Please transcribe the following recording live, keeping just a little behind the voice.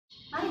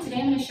Hi,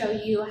 today I'm going to show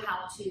you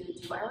how to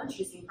do our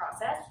juicing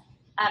process.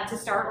 To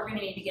start, we're going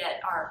to need to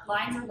get our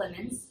limes or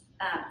lemons,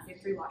 you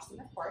have to wash them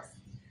of course.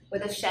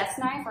 With a chef's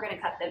knife, we're going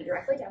to cut them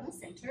directly down the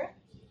center.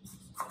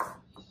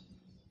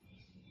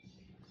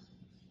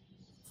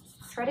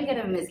 Try to get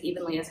them as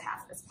evenly as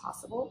half as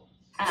possible.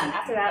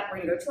 After that, we're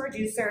going to go to our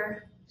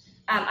juicer.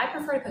 I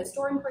prefer to put a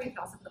storing pour. You can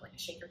also put like a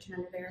shaker tin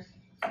under there.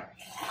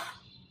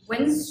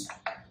 When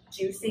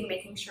juicing,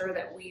 making sure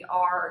that we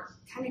are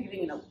kind of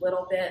giving it a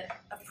little bit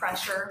of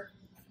pressure,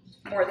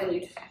 more than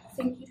you'd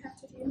think you'd have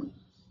to do.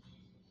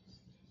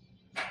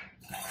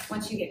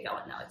 Once you get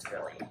going, though, it's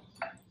really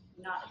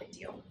not a big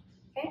deal.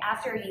 Okay,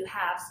 after you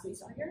have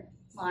squeezed all your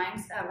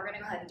limes, we're going to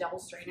go ahead and double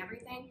strain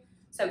everything.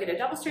 So get a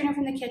double strainer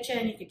from the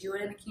kitchen. You could do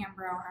it in the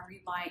camper, however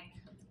you'd like.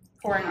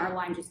 Pouring our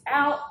lime juice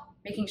out,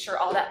 making sure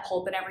all that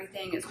pulp and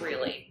everything is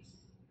really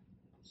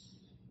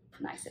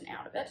nice and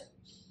out of it.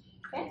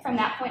 Okay, from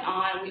that point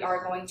on, we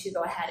are going to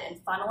go ahead and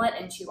funnel it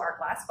into our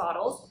glass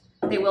bottles.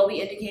 They will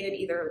be indicated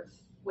either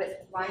with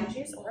lime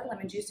juice or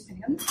lemon juice,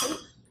 depending on the shape.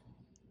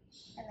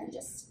 And then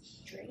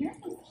just drain your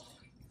thing.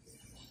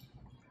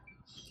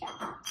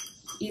 Okay.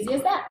 Easy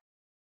as that.